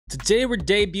Today we're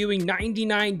debuting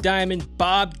 99 Diamond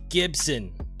Bob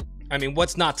Gibson. I mean,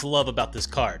 what's not to love about this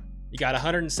card? You got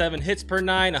 107 hits per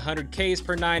 9, 100 Ks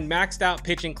per 9, maxed out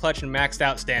pitching clutch and maxed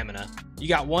out stamina. You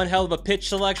got one hell of a pitch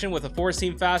selection with a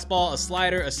 4-seam fastball, a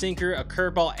slider, a sinker, a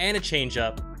curveball, and a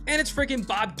changeup. And it's freaking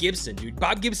Bob Gibson, dude.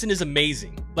 Bob Gibson is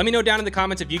amazing. Let me know down in the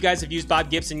comments if you guys have used Bob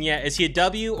Gibson yet. Is he a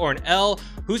W or an L?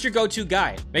 Who's your go-to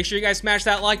guy? Make sure you guys smash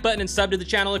that like button and sub to the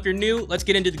channel if you're new. Let's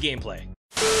get into the gameplay.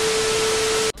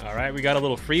 All right, we got a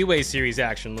little freeway series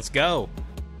action. Let's go.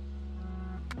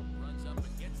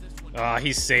 Oh,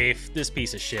 he's safe. This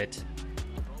piece of shit.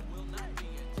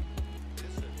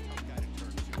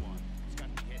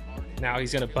 Now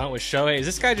he's gonna bunt with Shohei. Is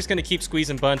this guy just gonna keep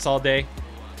squeezing bunts all day?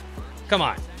 Come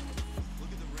on.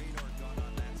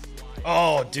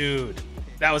 Oh, dude.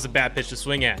 That was a bad pitch to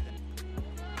swing at.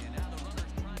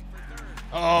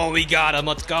 Oh, we got him.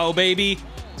 Let's go, baby.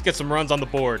 Let's get some runs on the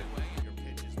board.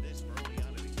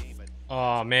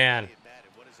 Oh, man.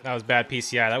 That was bad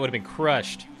PCI. That would have been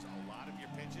crushed.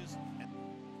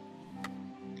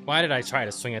 Why did I try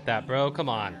to swing at that, bro? Come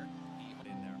on.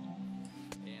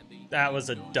 That was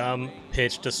a dumb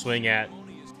pitch to swing at.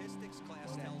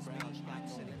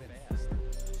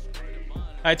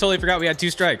 I totally forgot we had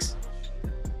 2 strikes.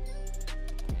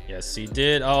 Yes, he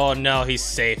did. Oh, no, he's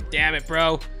safe. Damn it,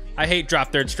 bro. I hate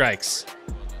drop third strikes.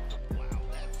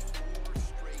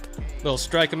 Little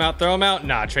strike him out, throw him out.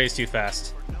 Nah, Trey's too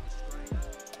fast.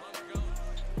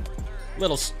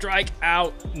 Little strike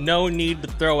out. No need to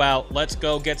throw out. Let's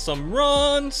go get some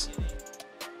runs.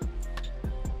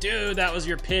 Dude, that was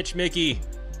your pitch, Mickey.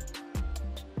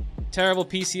 Terrible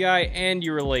PCI, and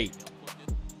you were late.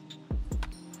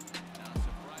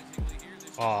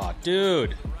 Aw,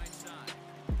 dude.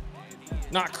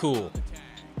 Not cool.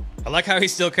 I like how he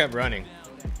still kept running.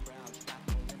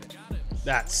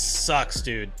 That sucks,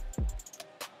 dude.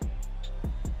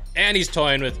 And he's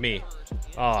toying with me.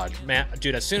 Oh, man.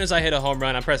 Dude, as soon as I hit a home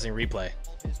run, I'm pressing replay.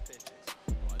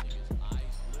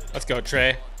 Let's go,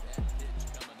 Trey.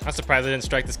 I'm surprised I didn't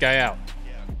strike this guy out.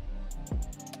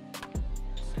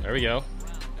 There we go.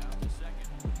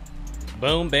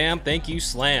 Boom, bam, thank you,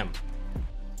 slam.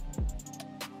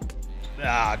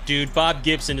 Ah, dude, Bob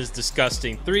Gibson is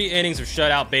disgusting. 3 innings of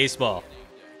shutout baseball.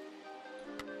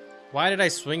 Why did I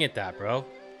swing at that, bro?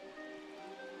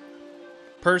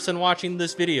 Person watching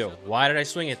this video, why did I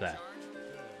swing at that?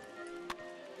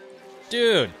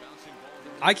 Dude,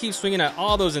 I keep swinging at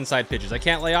all those inside pitches. I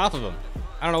can't lay off of them.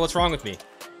 I don't know what's wrong with me.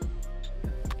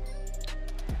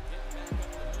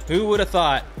 Who would have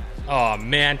thought? Oh,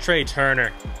 man, Trey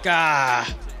Turner. Gah.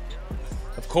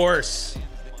 Of course.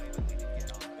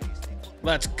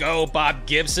 Let's go, Bob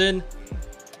Gibson.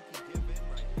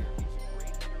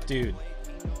 Dude,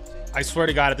 I swear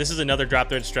to God, if this is another drop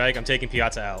third strike, I'm taking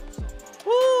Piazza out.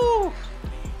 Woo!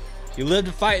 You live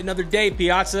to fight another day,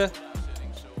 Piazza.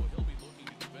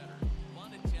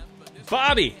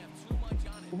 Bobby,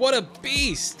 what a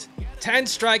beast. 10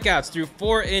 strikeouts through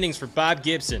 4 innings for Bob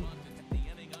Gibson.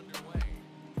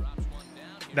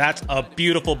 That's a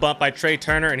beautiful bump by Trey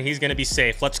Turner, and he's going to be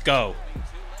safe. Let's go.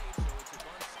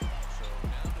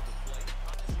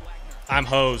 I'm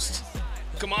hosed.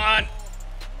 Come on.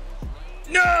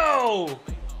 No!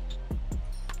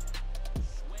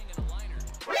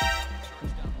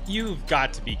 You've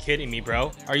got to be kidding me,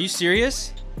 bro. Are you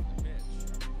serious?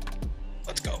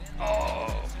 Let's go.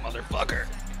 Oh, motherfucker.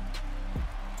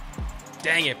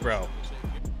 Dang it, bro.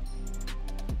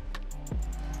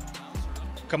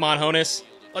 Come on, Honus.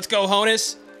 Let's go,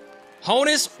 Honus.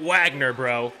 Honus Wagner,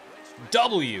 bro.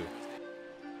 W.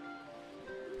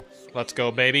 Let's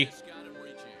go, baby.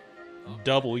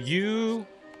 W.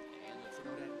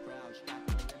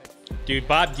 Dude,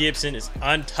 Bob Gibson is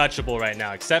untouchable right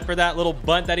now. Except for that little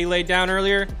bunt that he laid down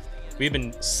earlier, we've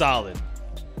been solid.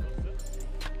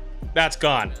 That's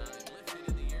gone.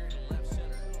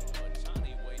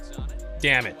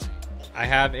 Damn it. I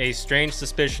have a strange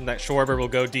suspicion that Schwarber will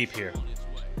go deep here.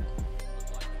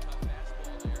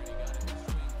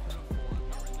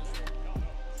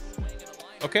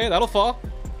 Okay, that'll fall.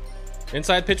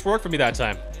 Inside pitch worked for me that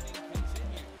time.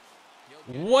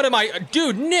 What am I?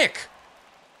 Dude, Nick!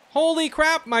 Holy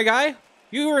crap, my guy.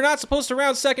 You were not supposed to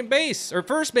round second base or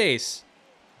first base.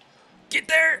 Get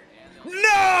there.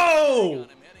 No!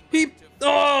 He...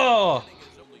 Oh!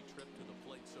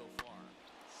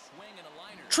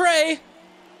 Trey!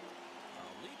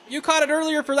 You caught it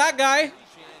earlier for that guy.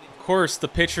 Of course, the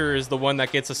pitcher is the one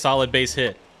that gets a solid base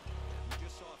hit.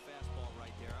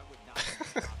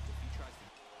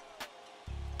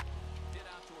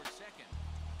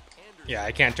 Yeah,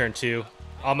 I can't turn 2.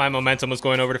 All my momentum was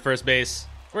going over to first base.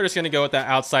 We're just going to go with that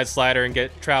outside slider and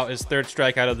get Trout his 3rd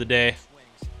strikeout of the day.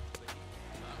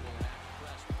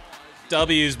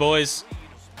 W's, boys.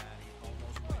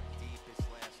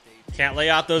 Can't lay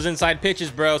out those inside pitches,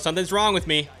 bro. Something's wrong with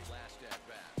me.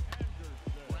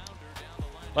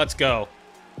 Let's go.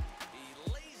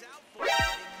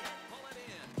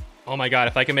 Oh my God,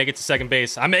 if I can make it to second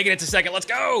base. I'm making it to second. Let's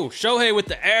go. Shohei with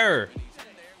the error.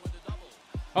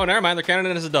 Oh, never mind. They're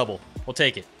counting it as a double. We'll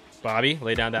take it. Bobby,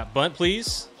 lay down that bunt,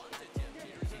 please.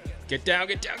 Get down,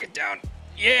 get down, get down.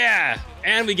 Yeah.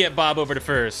 And we get Bob over to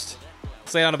first.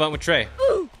 Let's lay down a bunt with Trey.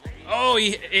 Oh,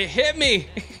 it hit me.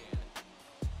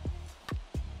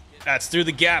 That's through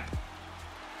the gap.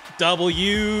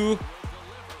 W.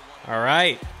 All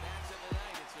right.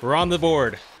 We're on the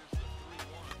board.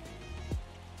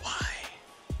 Why?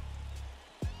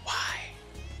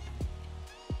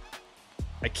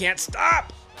 I can't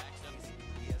stop.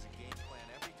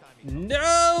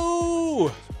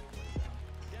 No. All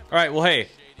right, well, hey.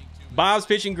 Bob's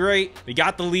pitching great. We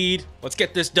got the lead. Let's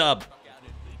get this dub.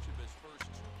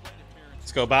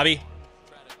 Let's go, Bobby.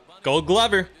 Gold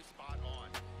Glover.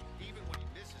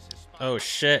 Oh,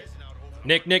 shit.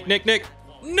 Nick!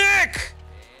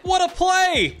 What a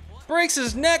play! Breaks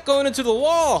his neck going into the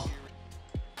wall.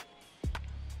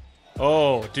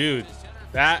 Oh, dude.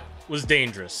 That was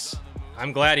dangerous.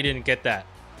 I'm glad he didn't get that.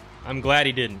 I'm glad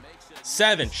he didn't.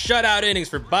 7 shutout innings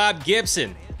for Bob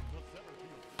Gibson.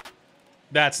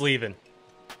 That's leaving.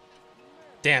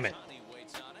 Damn it.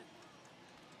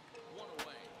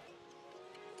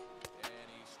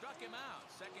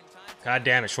 God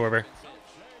damn it, Schwarber.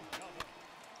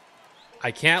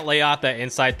 I can't lay off that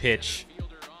inside pitch.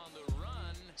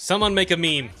 Someone make a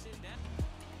meme.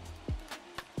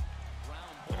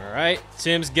 All right,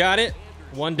 Tim's got it.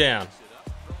 1 down.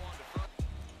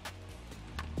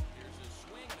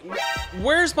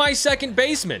 Where's my second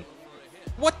baseman?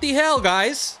 What the hell,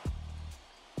 guys?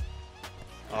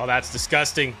 Oh, that's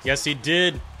disgusting. Yes, he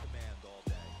did.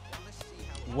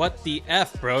 What the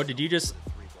F, bro? Did you just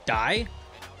die?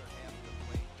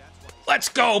 Let's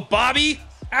go, Bobby!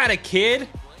 Atta kid.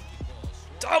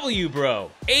 W,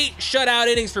 bro. 8 shutout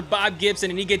innings for Bob Gibson,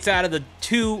 and he gets out of the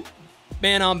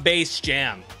 2-man on base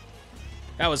jam.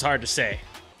 That was hard to say.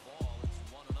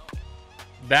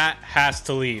 That has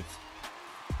to leave.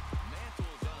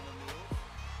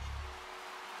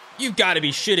 You've got to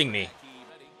be shitting me.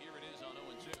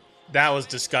 That was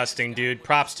disgusting, dude.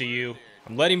 Props to you.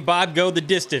 I'm letting Bob go the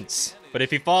distance, but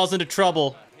if he falls into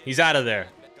trouble, he's out of there.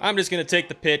 I'm just going to take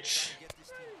the pitch.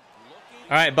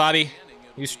 All right, Bobby.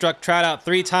 You struck Trout out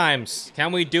 3 times.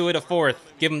 Can we do it a 4th?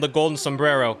 Give him the golden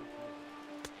sombrero.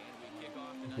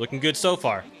 Looking good so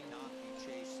far.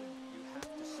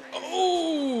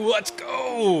 Oh, let's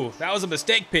go. That was a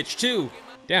mistake pitch, too.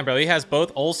 Damn, bro. He has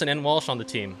both Olsen and Walsh on the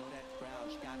team.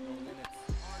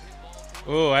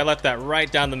 Oh, I left that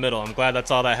right down the middle. I'm glad that's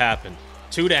all that happened.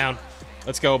 2 down.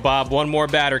 Let's go, Bob. 1 more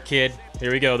batter, kid.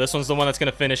 Here we go. This one's the one that's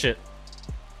going to finish it.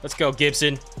 Let's go,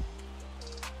 Gibson.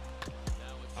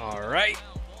 All right.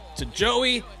 To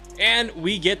Joey. And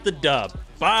we get the dub.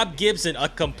 Bob Gibson, a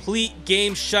complete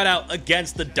game shutout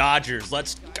against the Dodgers.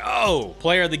 Let's go.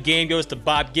 Player of the game goes to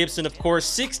Bob Gibson, of course.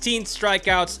 16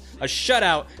 strikeouts, a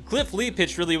shutout. Cliff Lee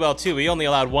pitched really well, too. He only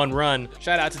allowed 1 run.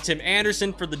 Shout out to Tim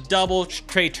Anderson for the double.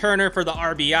 Trey Turner for the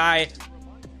RBI.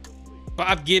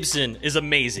 Bob Gibson is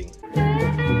amazing.